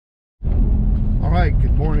Alright,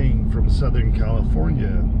 good morning from Southern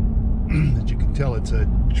California. As you can tell, it's a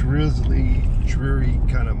drizzly, dreary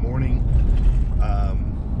kind of morning.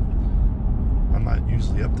 I'm not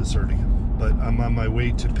usually up this early, but I'm on my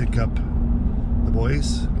way to pick up the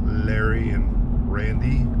boys, Larry and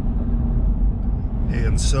Randy.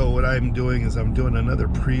 And so what I'm doing is I'm doing another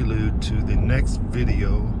prelude to the next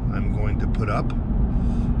video I'm going to put up.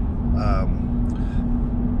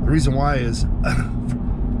 The reason why is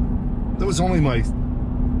that was only my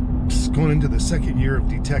going into the second year of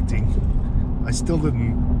detecting. I still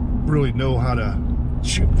didn't really know how to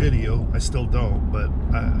shoot video. I still don't, but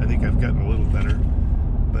I think I've gotten a little better.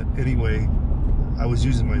 But anyway, I was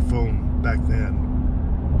using my phone back then,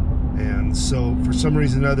 and so for some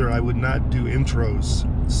reason or other I would not do intros,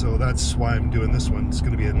 so that's why I'm doing this one. It's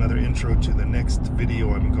going to be another intro to the next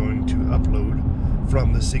video I'm going to upload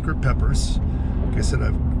from the Secret Peppers. Like I said,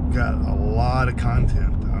 I've got a lot of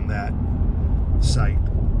content on that site.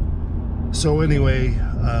 So anyway,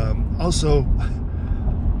 also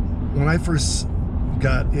when I first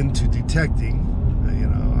got into detecting, you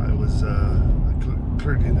know, I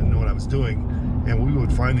clearly didn't know what I was doing, and we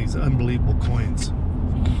would find these unbelievable coins,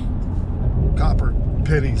 copper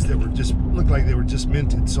pennies that were just looked like they were just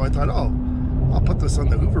minted. So I thought, oh, I'll put this on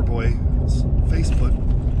the Hoover Boys Facebook,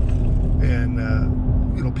 and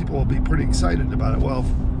you know, people will be pretty excited about it. Well,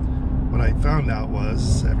 what I found out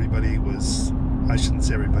was everybody was, I shouldn't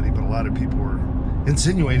say everybody, but a lot of people were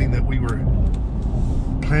insinuating that we were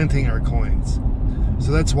planting our coins.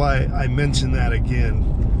 So that's why I mentioned that again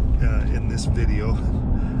in this video.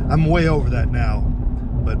 I'm way over that now,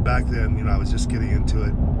 but back then, you know, I was just getting into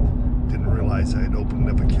it. Didn't realize I had opened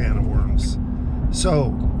up a can of worms.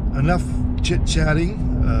 So enough chit-chatting.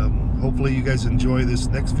 Hopefully you guys enjoy this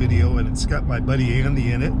next video, and it's got my buddy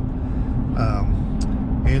Andy in it.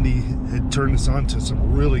 Andy had turned us on to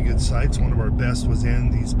some really good sites. One of our best was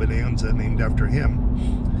Andy's Bonanza, named after him.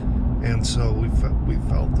 And so we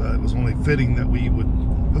felt it was only fitting that we would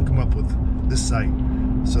hook him up with this site.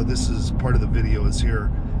 So this is part of the video is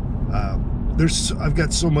here. I've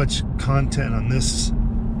got so much content on this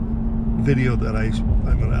video that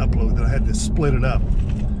I'm going to upload that I had to split it up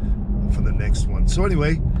for the next one. So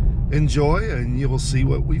anyway, enjoy and you will see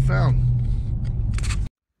what we found.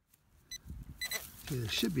 There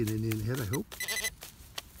should be an Indian head, I hope.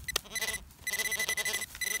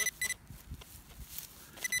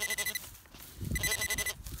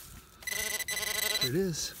 There it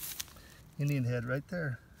is. Indian head right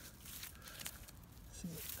there. See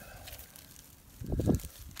it.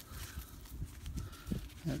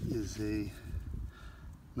 That is a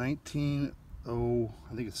I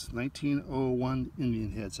think it's 1901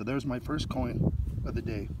 Indian head. So there's my first coin of the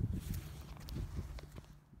day.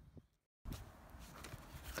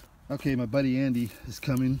 Okay, my buddy Andy is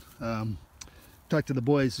coming. Talked to the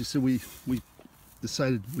boys. He said we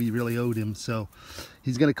decided we really owed him, so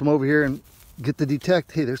he's gonna come over here and get the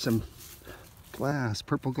detect. Hey, there's some glass,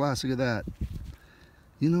 purple glass. Look at that.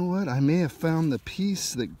 You know what? I may have found the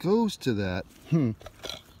piece that goes to that. Yeah,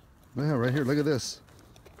 right here. Look at this.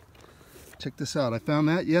 Check this out. I found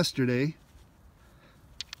that yesterday.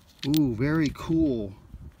 Ooh, very cool.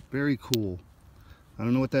 Very cool. I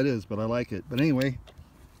don't know what that is, but I like it. But anyway,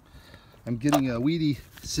 I'm getting a weedy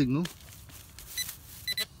signal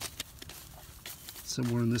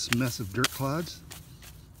somewhere in this mess of dirt clods.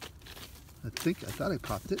 I thought I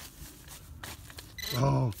popped it.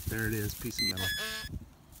 Oh, there it is, piece of metal.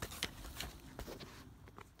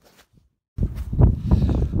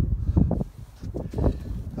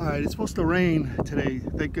 All right, it's supposed to rain today.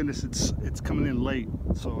 Thank goodness it's coming in late.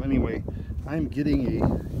 So anyway, I'm getting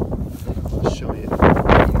I'll show you,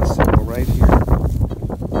 a signal right here.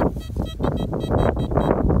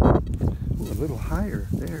 Ooh, a little higher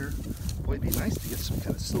there. Boy, it'd be nice to get some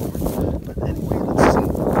kind of silver. But anyway, let's see if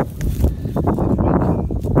we can.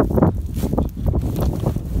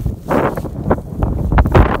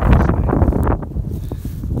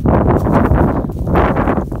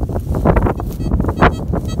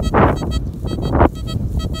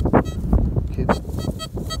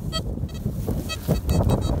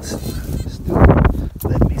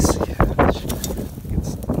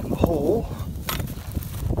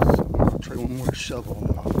 Shovel and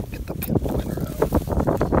then I'll get the pin pointer out.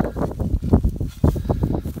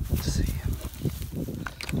 Let's see.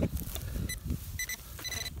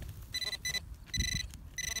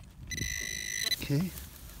 Okay,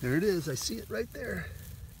 there it is. I see it right there.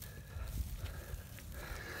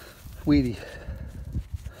 Weedy.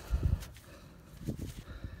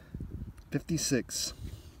 56.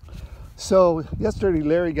 So yesterday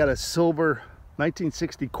Larry got a silver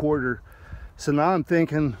 1960 quarter So now I'm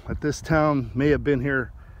thinking that this town may have been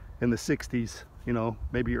here in the 60s, you know,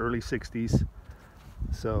 maybe early 60s.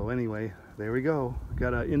 So anyway, there we go.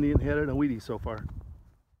 Got an Indian head and a Wheatie so far.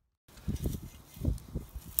 I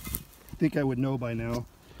think I would know by now.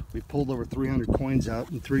 We pulled over 300 coins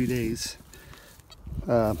out in 3 days.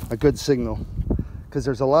 A good signal, because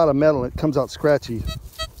there's a lot of metal. It comes out scratchy.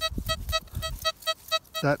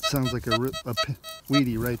 That sounds like a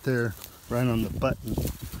Wheatie right there, right on the button.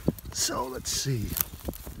 So let's see.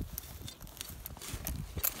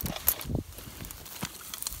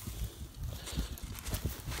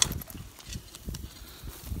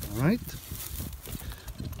 All right.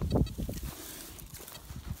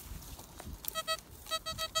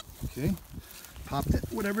 Okay, popped it,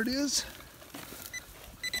 whatever it is.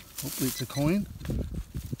 Hopefully it's a coin. I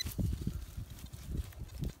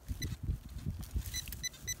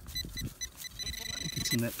think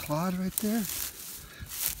it's in that clod right there.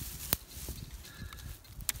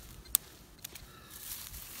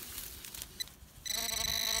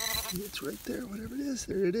 It's right there, whatever it is.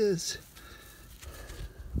 There it is.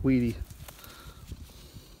 Wheatie.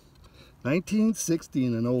 1960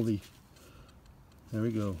 and an oldie. There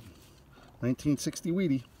we go. 1960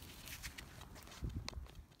 Wheatie.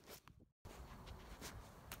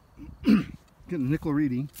 Getting a nickel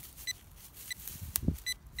reading.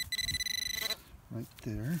 Right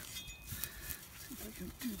there. See if I can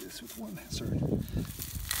do this with one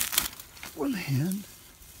hand.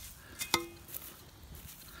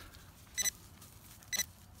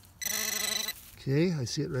 Okay, I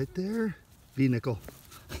see it right there. V-nickel.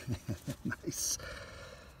 Nice.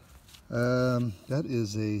 That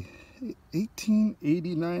is a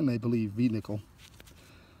 1889, I believe, V-nickel.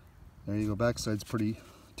 There you go. Backside's pretty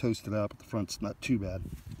toasted out, but the front's not too bad.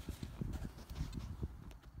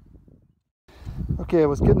 Okay, I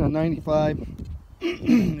was getting a 95.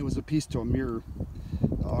 It was a piece to a mirror,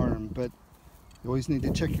 the arm, but you always need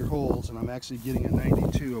to check your holes, and I'm actually getting a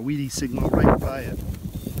 92, a Wheatie signal right by it.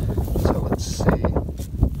 So let's see. It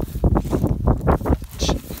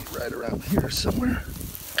should be right around here somewhere.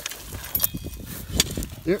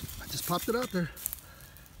 There, I just popped it out there.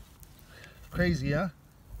 Crazy, huh?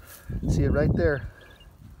 See it right there.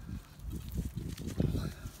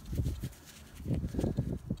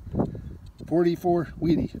 .44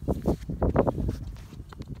 Wheatie.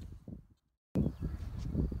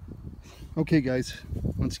 Okay guys,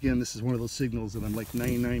 once again this is one of those signals that I'm like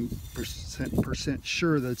 99%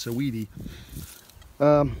 sure that it's a Wheatie.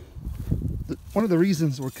 One of the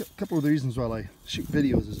reasons, or a couple of the reasons why I shoot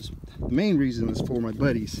videos is, the main reason is for my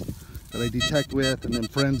buddies that I detect with, and then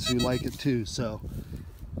friends who like it too. So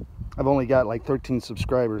I've only got like 13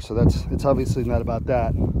 subscribers, so it's obviously not about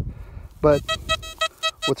that. But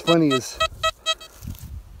what's funny is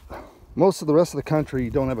most of the rest of the country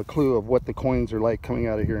don't have a clue of what the coins are like coming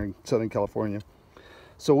out of here in Southern California.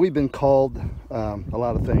 So we've been called a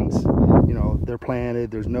lot of things. You know, they're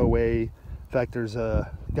planted, there's no way. In fact, there's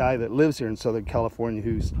a guy that lives here in Southern California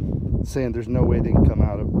who's saying there's no way they can come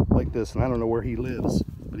out of like this, and I don't know where he lives,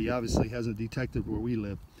 but he obviously hasn't detected where we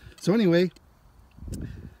live. So anyway,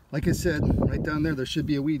 like I said, right down there should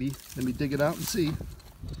be a Wheatie. Let me dig it out and see.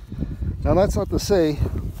 Now that's not to say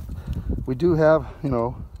we do have, you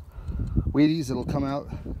know, Wheaties that'll come out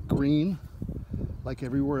green like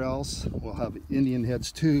everywhere else. We'll have Indian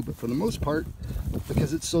heads too, but for the most part,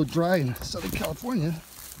 because it's so dry in Southern California,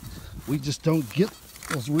 we just don't get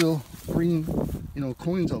those real green, you know,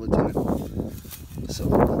 coins all the time. So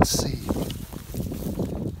let's see.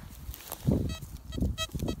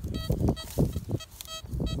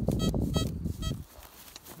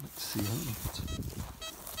 Let's see.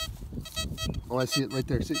 Oh, I see it right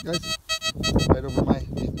there. See it, guys? Right over my,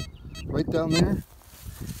 right down there.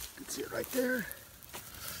 You can see it right there.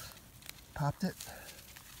 Popped it.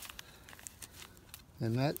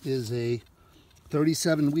 And that is a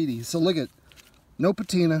 37 Wheatie. So look at, no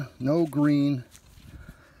patina, no green.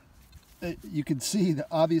 You can see that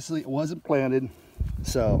obviously it wasn't planted.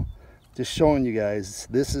 So just showing you guys,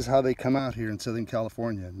 this is how they come out here in Southern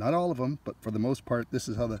California. Not all of them, but for the most part, this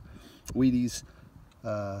is how the Wheaties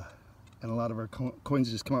and a lot of our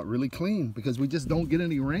coins just come out really clean, because we just don't get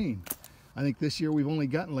any rain. I think this year we've only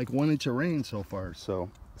gotten like 1 inch of rain so far,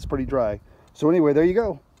 so it's pretty dry. So anyway, there you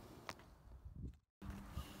go.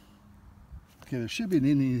 Okay, there should be an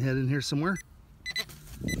Indian head in here somewhere.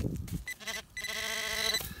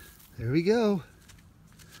 There we go.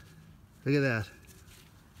 Look at that.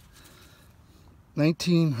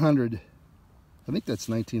 1900. I think that's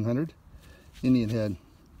 1900 Indian head.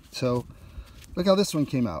 So look how this one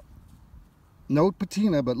came out. No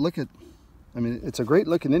patina, but look at, I mean, it's a great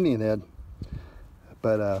looking Indian head.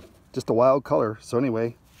 But just a wild color. So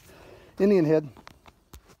anyway, Indian head.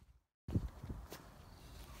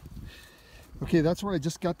 Okay, that's where I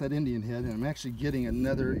just got that Indian head, and I'm actually getting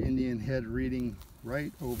another Indian head reading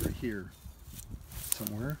right over here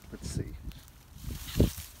somewhere. Let's see.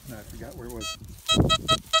 No, I forgot where it was.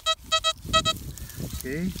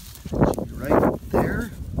 Okay, should be right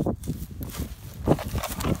there.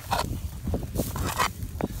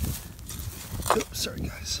 Oops, sorry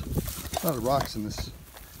guys. A lot of rocks in this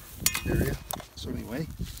area. So anyway,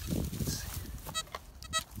 let's see.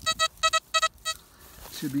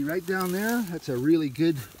 Should be right down there. That's a really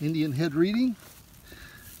good Indian head reading.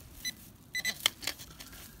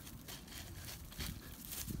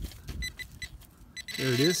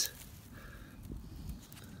 There it is.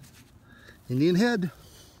 Indian head.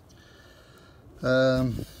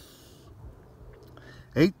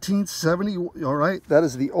 1870, all right, that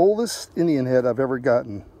is the oldest Indian head I've ever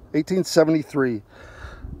gotten. 1873.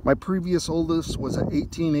 My previous oldest was at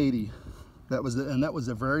 1880. That was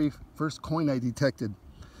the very first coin I detected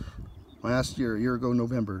last year, a year ago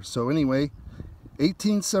November. So anyway,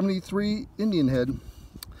 1873 Indian head.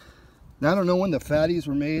 Now I don't know when the fatties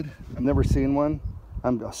were made. I've never seen one.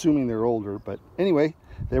 I'm assuming they're older, but anyway,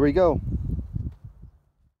 there we go.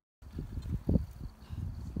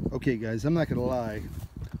 Okay guys, I'm not gonna lie,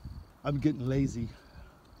 I'm getting lazy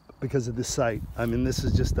because of this site. I mean, this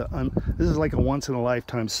is just this is like a once in a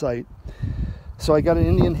lifetime site. So I got an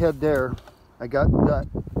Indian head there. I got that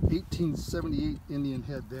 1878 Indian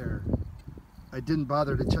head there. I didn't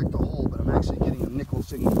bother to check the hole, but I'm actually getting a nickel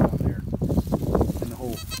signal down there in the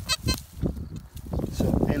hole. So,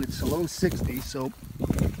 and it's a low 60, so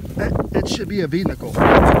it should be a V nickel. So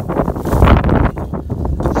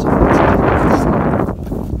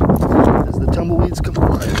as the tumbleweeds come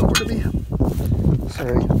flying over to me.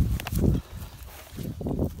 Sorry.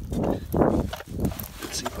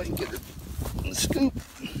 Let's see if I can get it in the scoop.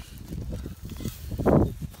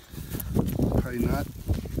 Probably not.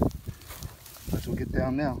 Might as well get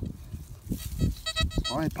down now.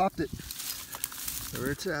 Oh, I popped it.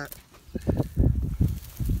 There it's at.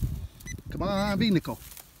 Come on, V nickel.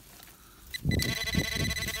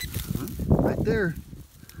 Right there.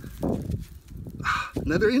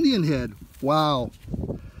 Another Indian head. Wow.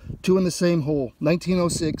 Two in the same hole.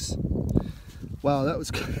 1906. Wow, that was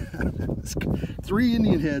 3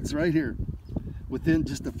 Indian heads right here within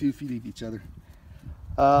just a few feet of each other.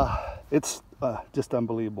 It's just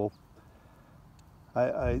unbelievable.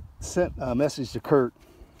 I sent a message to Kurt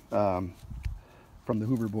from the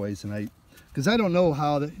Hoover Boys, and because I don't know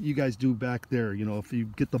how you guys do back there, you know, if you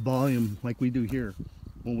get the volume like we do here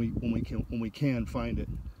when we can find it,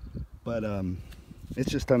 but it's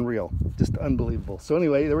just unreal, just unbelievable. So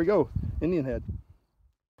anyway, there we go, Indian head.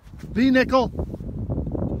 V nickel,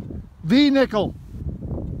 V nickel.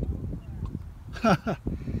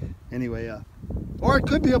 Anyway, or it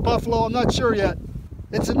could be a buffalo, I'm not sure yet.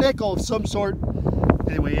 It's a nickel of some sort.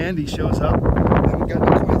 Anyway, Andy shows up. I haven't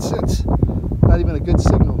gotten a coin since. Not even a good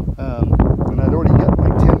signal. And I'd already got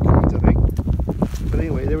like 10 coins, I think. But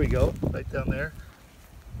anyway, there we go, right down there.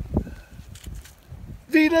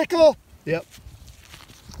 V nickel. Yep.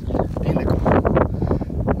 V nickel.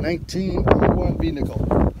 1901 V nickel.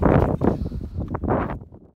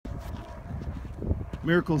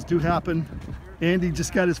 Miracles do happen. Andy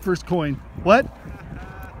just got his first coin. What?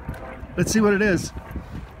 Let's see what it is.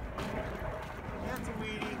 That's a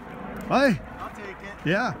weedie. Hi. I'll take it.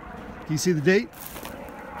 Yeah. Can you see the date?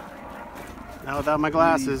 Not without my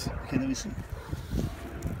glasses. Okay, let me see.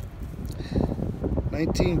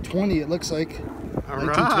 1920, it looks like. All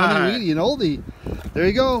 1920 right. Weedy, an oldie. There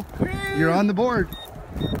you go. You're on the board.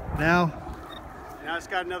 Now Now it's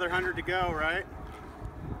got another 100 to go, right?